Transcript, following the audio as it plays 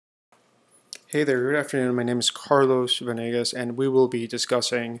Hey there, good afternoon. My name is Carlos Venegas, and we will be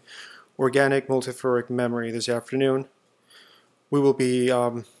discussing organic multiferric memory this afternoon. We will be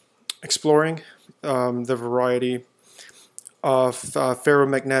exploring the variety of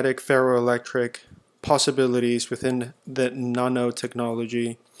ferromagnetic, ferroelectric possibilities within the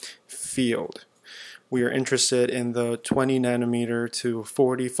nanotechnology field. We are interested in the 20 nanometer to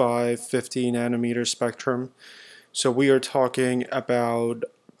 45, 50 nanometer spectrum. So we are talking about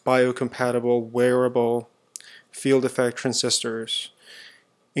biocompatible, wearable field effect transistors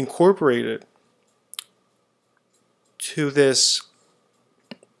incorporated to this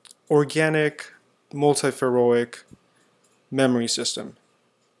organic multiferroic memory system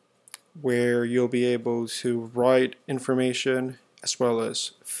where you'll be able to write information as well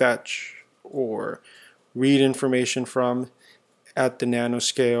as fetch or read information from at the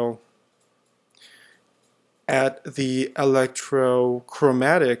nanoscale, at the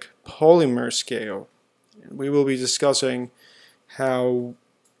electrochromatic polymer scale. We will be discussing how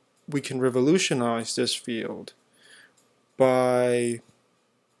we can revolutionize this field by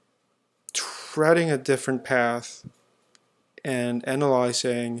treading a different path and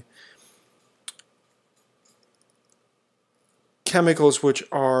analyzing chemicals which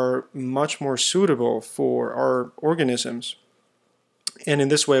are much more suitable for our organisms. And in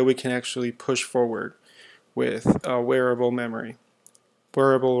this way we can actually push forward with wearable memory,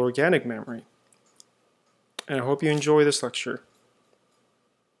 wearable organic memory. And I hope you enjoy this lecture.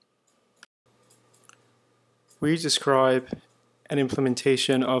 We describe an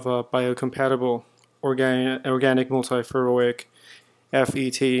implementation of a biocompatible organic multiferroic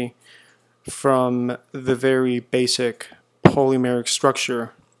FET from the very basic polymeric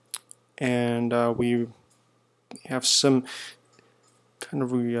structure, and we have some kind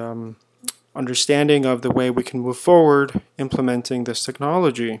of understanding of the way we can move forward implementing this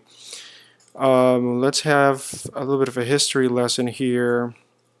technology. Let's have a little bit of a history lesson here.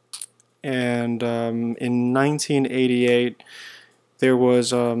 And in 1988 there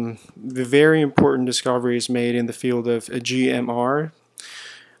was very important discoveries made in the field of GMR,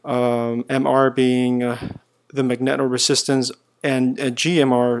 MR being the magnetoresistance and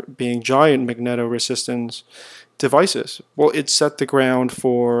GMR being giant magnetoresistance devices. Well, it set the ground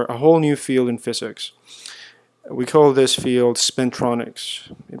for a whole new field in physics. We call this field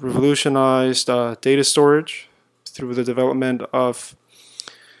spintronics. It revolutionized data storage through the development of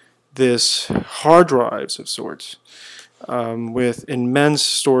this hard drives of sorts with immense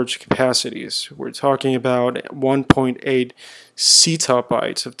storage capacities. We're talking about 1.8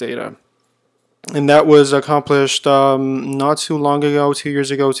 zettabytes of data. And that was accomplished not too long ago, 2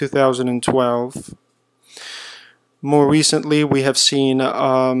 years ago, 2012. More recently, we have seen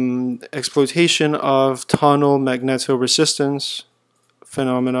exploitation of tunnel magnetoresistance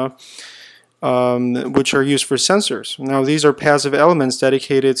phenomena, which are used for sensors. Now, these are passive elements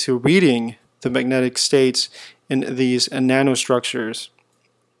dedicated to reading the magnetic states in these nanostructures.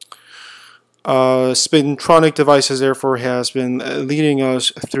 Spintronic devices, therefore, has been leading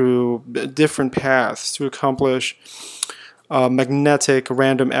us through different paths to accomplish magnetic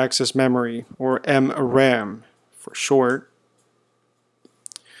random access memory, or MRAM for short.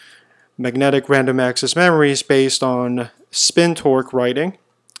 Magnetic random access memory is based on spin torque writing.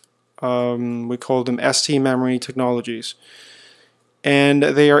 We call them ST memory technologies. And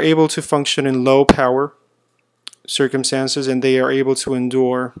they are able to function in low power circumstances, and they are able to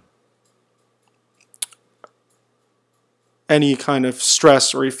endure any kind of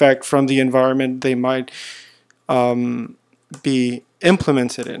stress or effect from the environment they might be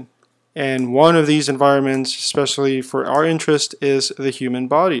implemented in. And one of these environments, especially for our interest, is the human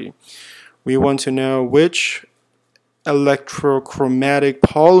body. We want to know which electrochromatic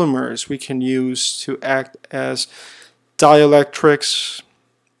polymers we can use to act as dielectrics,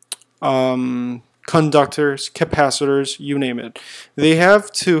 conductors, capacitors, you name it. They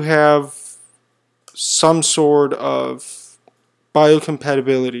have to have some sort of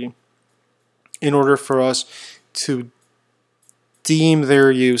biocompatibility in order for us to deem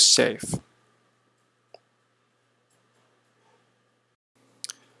their use safe.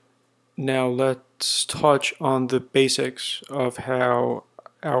 Now let's touch on the basics of how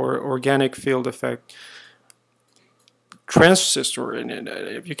our organic field effect transistor, and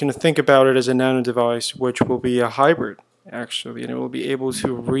if you can think about it as a nano device, which will be a hybrid actually, and it will be able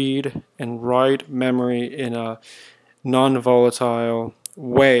to read and write memory in a non-volatile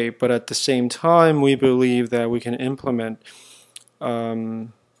way, but at the same time we believe that we can implement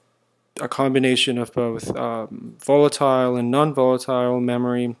a combination of both volatile and non-volatile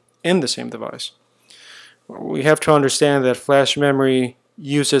memory in the same device. We have to understand that flash memory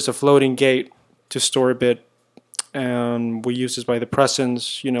uses a floating gate to store a bit, and we use this by the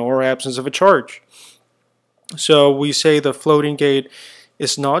presence, or absence of a charge. So we say the floating gate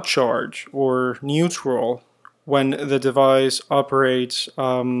is not charged or neutral when the device operates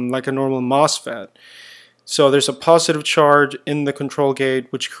like a normal MOSFET. So there's a positive charge in the control gate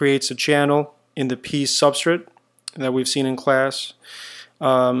which creates a channel in the P substrate that we've seen in class.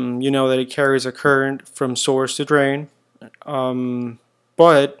 You know that it carries a current from source to drain,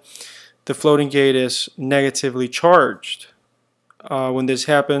 but the floating gate is negatively charged. When this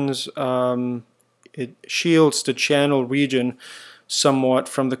happens, it shields the channel region somewhat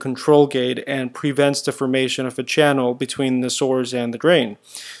from the control gate and prevents the formation of a channel between the source and the drain.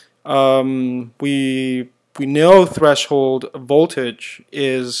 We know threshold voltage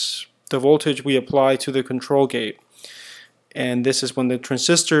is the voltage we apply to the control gate, and this is when the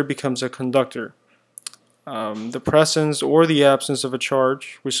transistor becomes a conductor. The presence or the absence of a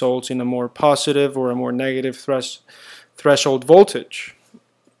charge results in a more positive or a more negative threshold voltage.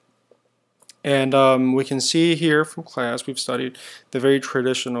 And we can see here from class we've studied the very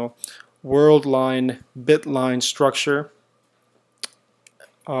traditional world line, bit line structure.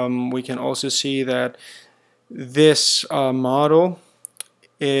 We can also see that this model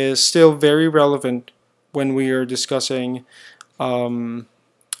is still very relevant when we are discussing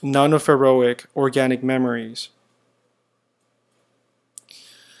nanoferroic organic memories.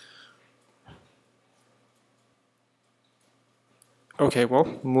 Okay,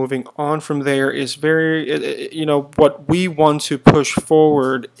 well, moving on from there is what we want to push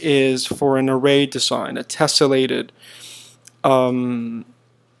forward is for an array design, a tessellated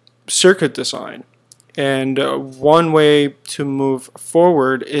circuit design. And one way to move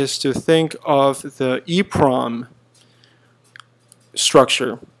forward is to think of the EEPROM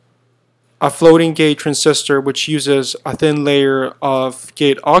structure, a floating gate transistor which uses a thin layer of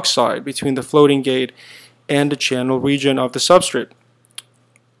gate oxide between the floating gate and the channel region of the substrate.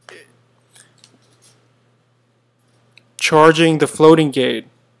 Charging the floating gate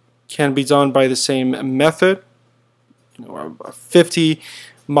can be done by the same method. A 50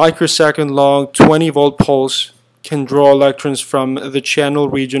 microsecond long 20-volt pulse can draw electrons from the channel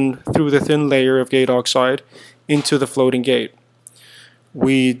region through the thin layer of gate oxide into the floating gate.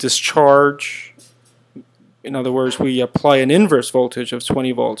 We discharge, in other words, we apply an inverse voltage of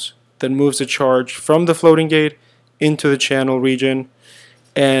 20 volts that moves the charge from the floating gate into the channel region,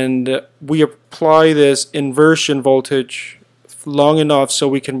 and we apply this inversion voltage long enough so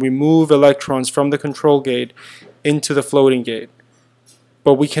we can remove electrons from the control gate into the floating gate.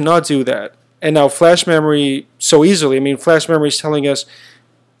 But we cannot do that. And now flash memory so easily, flash memory is telling us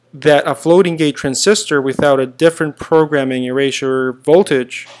that a floating gate transistor without a different programming erasure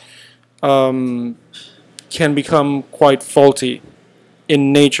voltage can become quite faulty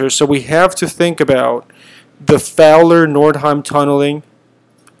in nature. So we have to think about the Fowler-Nordheim tunneling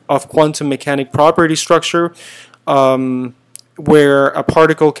of quantum mechanic property structure, where a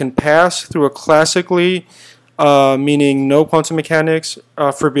particle can pass through a classically, meaning no quantum mechanics,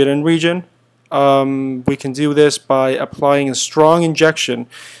 forbidden region. We can do this by applying a strong injection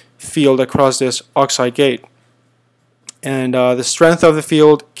field across this oxide gate. And the strength of the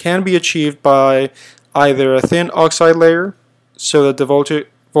field can be achieved by either a thin oxide layer so that the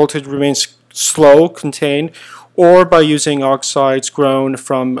voltage remains slow, contained, or by using oxides grown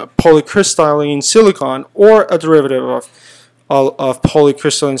from polycrystalline silicon or a derivative of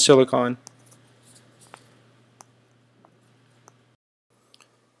polycrystalline silicon.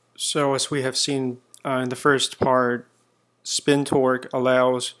 So as we have seen in the first part, spin torque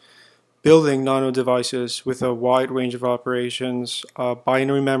allows building nano devices with a wide range of operations,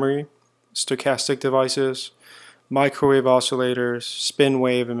 binary memory, stochastic devices, microwave oscillators, spin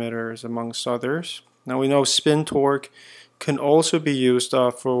wave emitters, amongst others. Now we know spin torque can also be used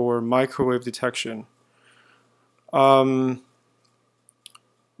for microwave detection. Let's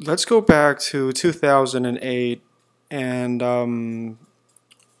go back to 2008, and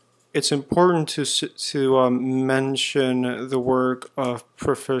it's important to mention the work of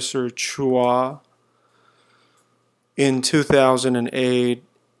Professor Chua. In 2008,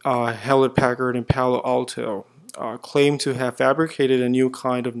 Hewlett-Packard and Palo Alto claimed to have fabricated a new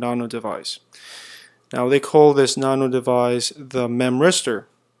kind of nano device. Now they call this nano device the memristor.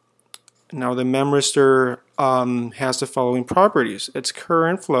 Now the memristor has the following properties. Its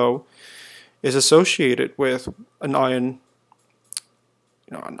current flow is associated with an ion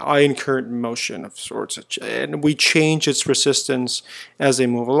current motion of sorts, and we change its resistance as they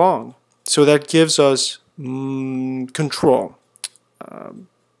move along. So that gives us control,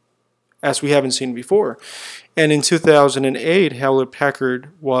 as we haven't seen before. And in 2008, Hewlett-Packard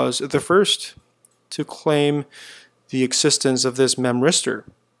was the first to claim the existence of this memristor,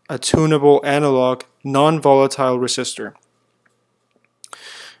 a tunable analog non-volatile resistor.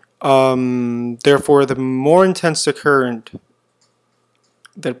 Therefore, the more intense the current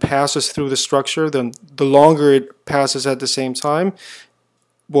that passes through the structure, then the longer it passes at the same time,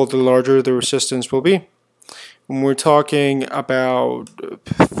 well, the larger the resistance will be. When we're talking about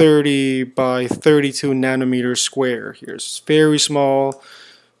 30 by 32 nanometers square here, it's very small,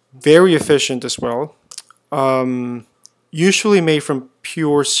 very efficient as well. Usually made from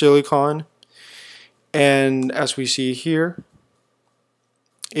pure silicon, and as we see here,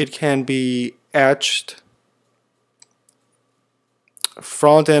 it can be etched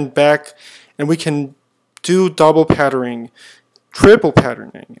front and back, and we can do double patterning, triple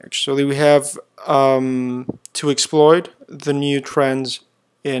patterning actually. We have to exploit the new trends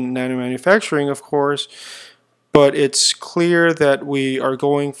in nanomanufacturing, of course, but it's clear that we are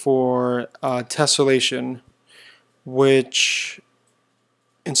going for tessellation, which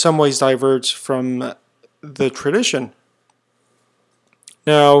in some ways diverges from the tradition.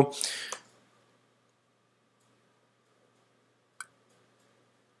 Now,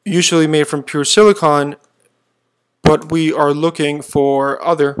 usually made from pure silicon, but we are looking for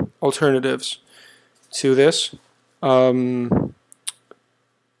other alternatives to this.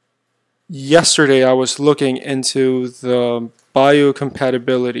 Yesterday I was looking into the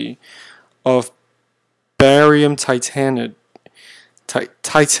biocompatibility of barium titanate.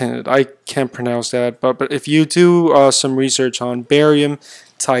 Titanate, I can't pronounce that, but if you do some research on barium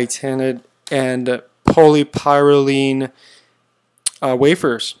titanate and polypyrrolene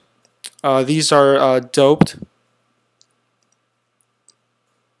wafers, these are doped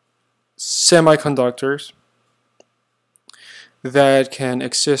semiconductors that can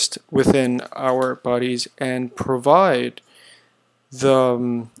exist within our bodies and provide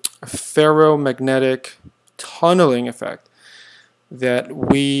the ferromagnetic tunneling effect that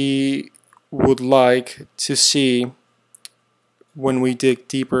we would like to see when we dig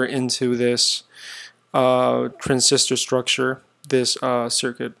deeper into this transistor structure, this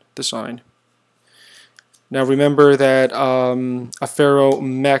circuit design. Now remember that a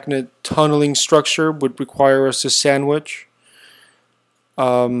ferromagnet tunneling structure would require us to sandwich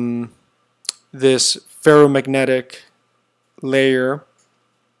this ferromagnetic layer,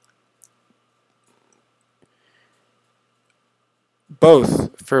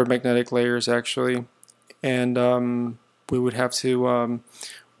 both ferromagnetic layers actually, and we would have to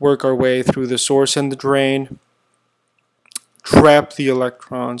work our way through the source and the drain, trap the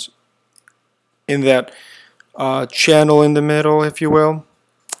electrons in that channel in the middle, if you will,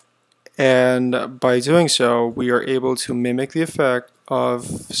 and by doing so we are able to mimic the effect of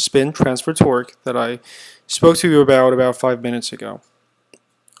spin transfer torque that I spoke to you about 5 minutes ago.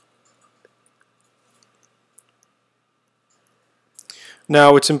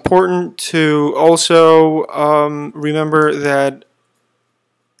 Now it's important to also remember that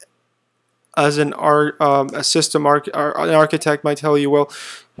as an architect might tell you, well,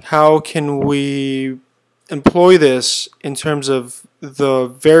 how can we employ this in terms of the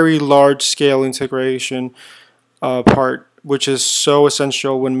very large scale integration part, which is so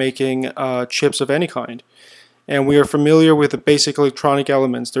essential when making chips of any kind. And we are familiar with the basic electronic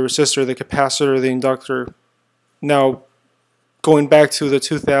elements, the resistor, the capacitor, the inductor. Now, going back to the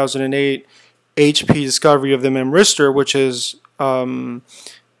 2008 HP discovery of the memristor, which is the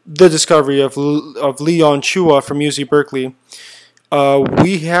discovery of Leon Chua from UC Berkeley,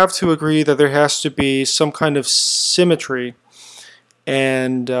 we have to agree that there has to be some kind of symmetry,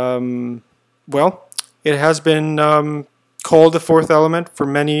 and well, it has been called the fourth element for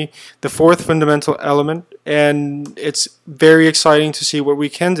many, the fourth fundamental element, and it's very exciting to see what we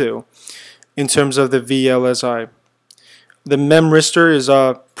can do in terms of the VLSI. The memristor is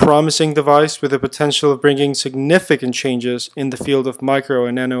a promising device with the potential of bringing significant changes in the field of micro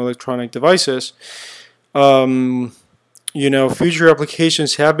and nanoelectronic devices. You know, future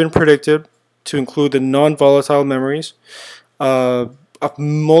applications have been predicted to include the non-volatile memories of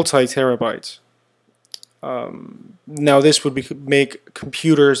multi-terabytes. Now this would make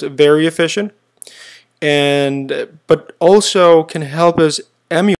computers very efficient, but also can help us emulate